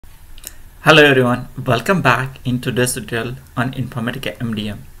Hello everyone, welcome back in today's tutorial on Informatica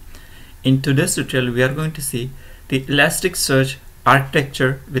MDM. In today's tutorial, we are going to see the Elasticsearch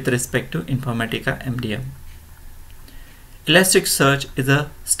architecture with respect to Informatica MDM. Elasticsearch is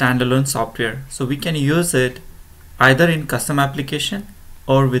a standalone software, so we can use it either in custom application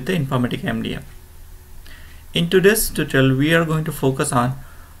or with the Informatica MDM. In today's tutorial, we are going to focus on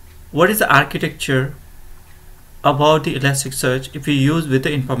what is the architecture about the Elasticsearch if we use with the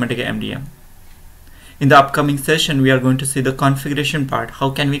Informatica MDM. In the upcoming session, we are going to see the configuration part.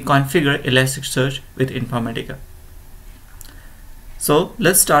 How can we configure Elasticsearch with Informatica? So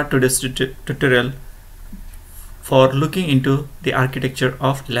let's start today's tutorial for looking into the architecture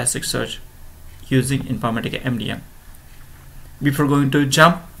of Elasticsearch using Informatica MDM. Before going to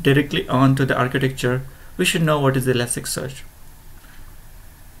jump directly on to the architecture, we should know what is Elasticsearch.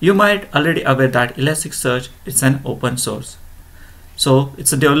 You might already aware that Elasticsearch is an open source. So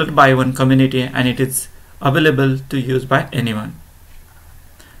it's developed by one community and it is available to use by anyone.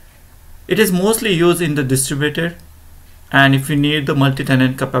 It is mostly used in the distributed, and if you need the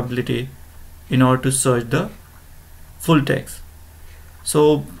multi-tenant capability in order to search the full text.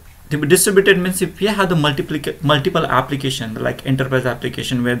 So the distributed means if you have the multiple application like enterprise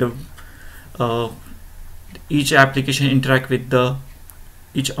application where the each application interact with the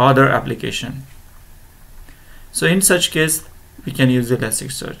each other application. So in such case we can use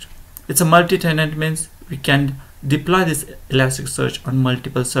Elasticsearch. It's a multi-tenant means we can deploy this Elasticsearch on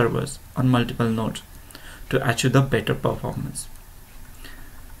multiple servers on multiple nodes to achieve the better performance.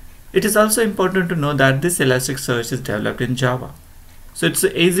 It is also important to know that this Elasticsearch is developed in Java. So it's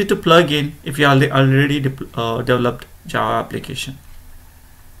easy to plug in if you already developed Java application.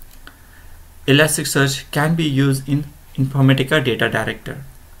 Elasticsearch can be used in Informatica Data Director,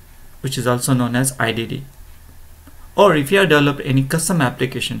 which is also known as IDD. Or if you have developed any custom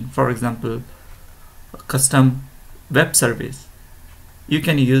application, for example, a custom web service, you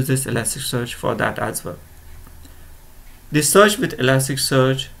can use this Elasticsearch for that as well. The search with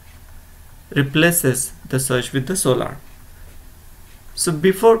Elasticsearch replaces the search with the Solr. So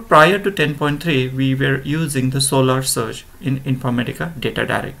prior to 10.3, we were using the Solr search in Informatica Data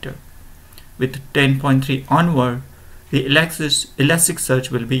Director. With 10.3 onward, the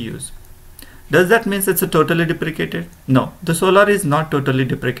Elasticsearch will be used. Does that mean it's a totally deprecated? No, the Solr is not totally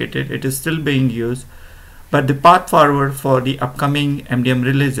deprecated. It is still being used, but the path forward for the upcoming MDM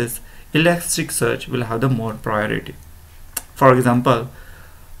releases, Elasticsearch will have the more priority. For example,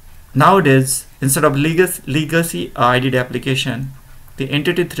 nowadays instead of legacy IDD application, the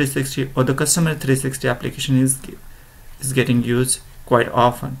Entity 360 or the Customer 360 application is getting used quite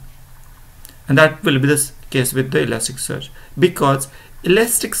often, and that will be the case with the Elasticsearch, because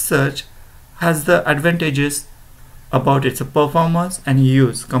Elasticsearch has the advantages about its performance and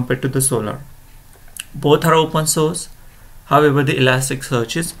use compared to the Solr. Both are open source, however the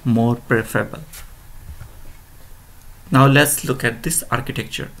Elasticsearch is more preferable. Now let's look at this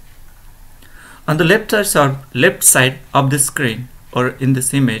architecture. On the left side of the screen or in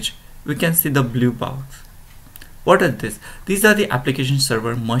this image, we can see the blue box. What is this? These are the application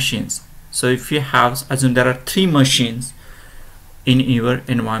server machines. So if you have, assume there are 3 machines in your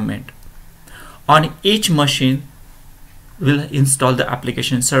environment. On each machine will install the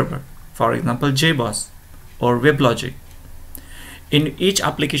application server, for example JBoss or WebLogic. In each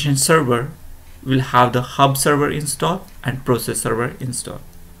application server will have the hub server installed and process server installed.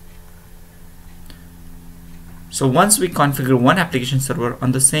 So once we configure one application server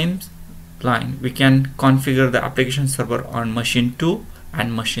on the same line, we can configure the application server on machine 2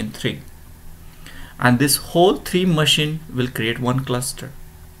 and machine 3. And this whole 3 machine will create one cluster,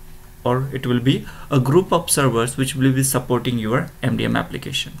 or it will be a group of servers which will be supporting your MDM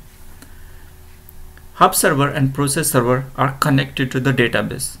application. Hub server and process server are connected to the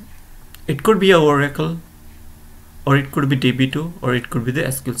database. It could be a Oracle, or it could be DB2, or it could be the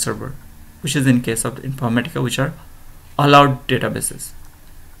SQL server, which is in case of Informatica, which are allowed databases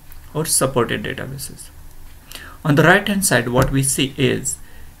or supported databases. On the right hand side, what we see is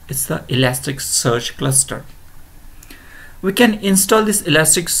it's the Elasticsearch cluster. We can install this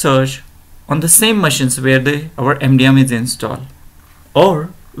Elasticsearch on the same machines where our MDM is installed,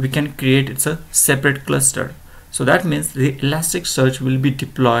 or we can create a separate cluster. So that means the Elasticsearch will be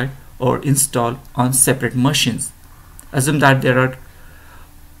deployed or installed on separate machines. Assume that there are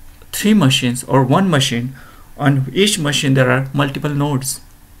 3 machines or 1 machine. On each machine there are multiple nodes.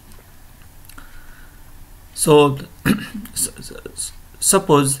 So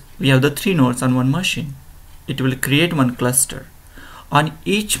suppose we have the 3 nodes on one machine. It will create one cluster. On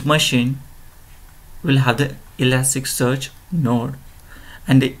each machine will have the Elasticsearch node,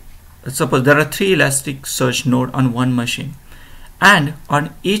 and the suppose there are 3 Elasticsearch nodes on one machine, and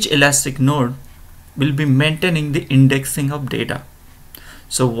on each Elastic node will be maintaining the indexing of data.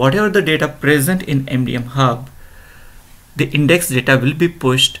 So whatever the data present in MDM Hub, the index data will be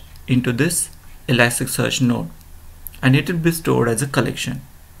pushed into this Elasticsearch node, and it will be stored as a collection.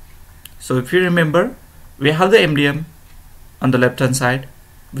 So if you remember, we have the MDM on the left hand side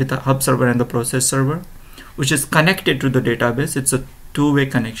with the hub server and the process server, which is connected to the database. It's a two-way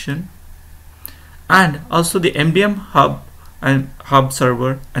connection. And also the MDM hub and hub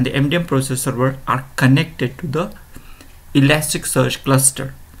server and the MDM process server are connected to the Elasticsearch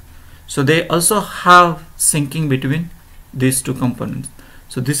cluster. So they also have syncing between these two components.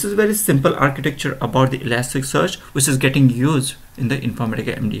 So this is very simple architecture about the Elasticsearch, which is getting used in the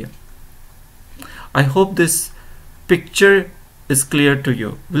Informatica MDM. I hope this picture is clear to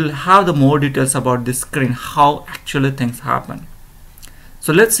you. We'll have the more details about this screen, how actually things happen.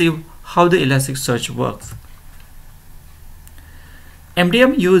 So let's see how the Elasticsearch works.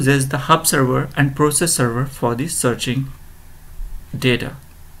 MDM uses the hub server and process server for the searching data.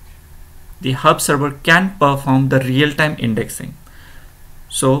 The hub server can perform the real-time indexing.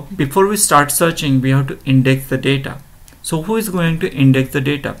 So before we start searching, we have to index the data. So who is going to index the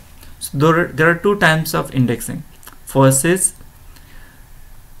data? So there are two types of indexing. First is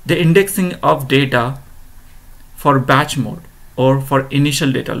the indexing of data for batch mode or for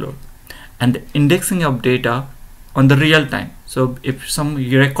initial data load, and the indexing of data on the real time. So if some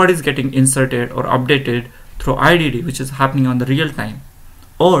record is getting inserted or updated through IDD, which is happening on the real time,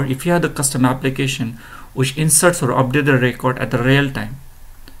 or if you have the custom application which inserts or updates the record at the real time,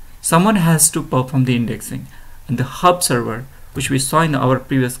 someone has to perform the indexing. And the hub server, which we saw in our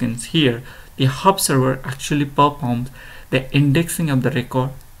previous screens here, the hub server actually performs the indexing of the record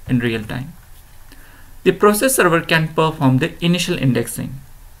in real time. The process server can perform the initial indexing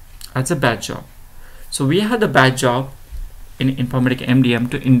as a batch job. So we have the batch job in Informatica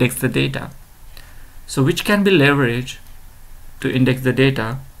MDM to index the data, so which can be leveraged to index the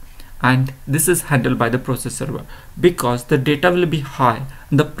data, and this is handled by the process server because the data will be high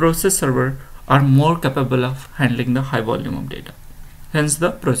and the process server are more capable of handling the high volume of data. Hence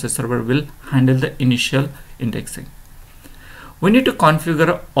the process server will handle the initial indexing. We need to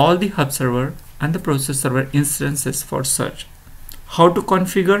configure all the hub server and the process server instances for search. How to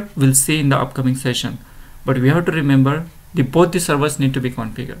configure we'll see in the upcoming session, but we have to remember both the servers need to be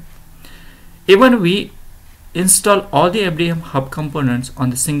configured. Even we install all the MDM hub components on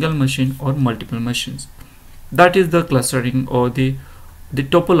the single machine or multiple machines. That is the clustering or the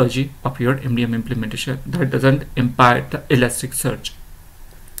topology of your MDM implementation. That doesn't impact the Elasticsearch.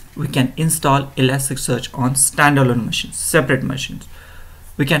 We can install Elasticsearch on standalone machines, separate machines.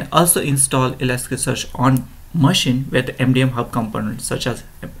 We can also install Elasticsearch on machine where the MDM hub components such as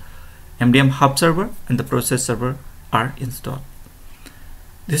MDM hub server and the process server are installed.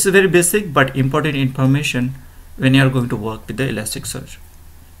 This is very basic but important information when you are going to work with the Elasticsearch.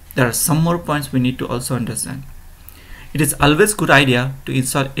 There are some more points we need to also understand. It is always good idea to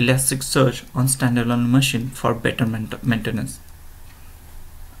install Elasticsearch on standalone machine for better maintenance.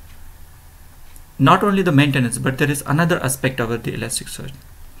 Not only the maintenance, but there is another aspect of the Elasticsearch.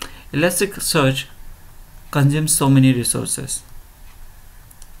 Elasticsearch consumes so many resources.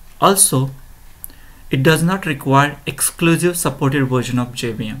 Also, it does not require exclusive supported version of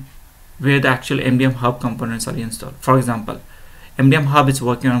JVM where the actual MDM hub components are installed. For example, MDM hub is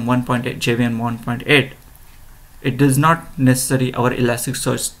working on 1.8 JVM 1.8. It does not necessarily our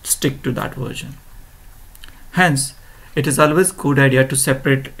Elasticsearch stick to that version. Hence, it is always good idea to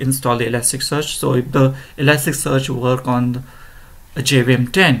separate install the Elasticsearch. So if the Elasticsearch work on a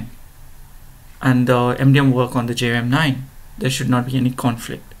JVM 10 and the MDM work on the JVM 9, there should not be any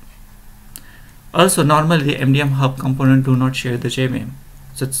conflict. Also, normally the MDM hub component do not share the JVM,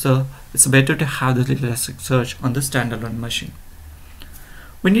 so it's better to have the Elasticsearch on the standalone machine.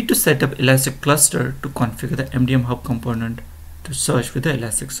 We need to set up Elastic cluster to configure the MDM hub component to search with the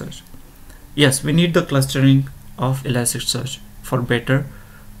Elasticsearch. Yes, we need the clustering of Elasticsearch for better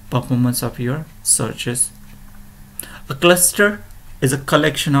performance of your searches. A cluster is a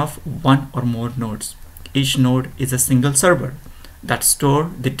collection of one or more nodes. Each node is a single server that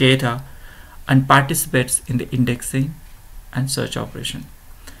stores the data and participates in the indexing and search operation.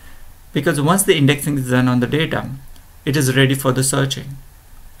 Because once the indexing is done on the data, it is ready for the searching,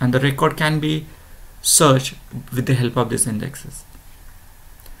 and the record can be searched with the help of these indexes.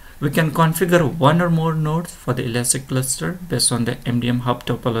 We can configure one or more nodes for the Elastic cluster based on the MDM hub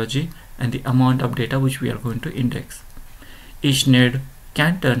topology and the amount of data which we are going to index. Each node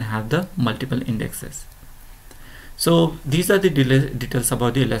can have the multiple indexes. So these are the details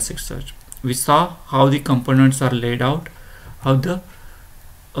about the Elasticsearch. We saw how the components are laid out, how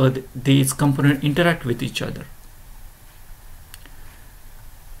these components interact with each other.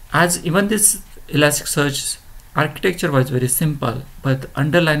 As even this Elasticsearch architecture was very simple, but the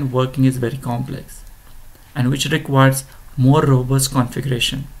underlying working is very complex and which requires more robust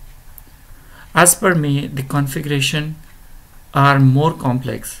configuration. As per me, the configuration are more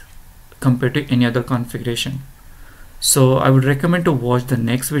complex compared to any other configuration. So I would recommend to watch the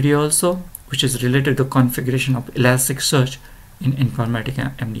next video also, which is related to configuration of Elasticsearch in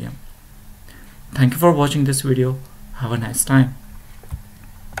Informatica MDM. Thank you for watching this video. Have a nice time.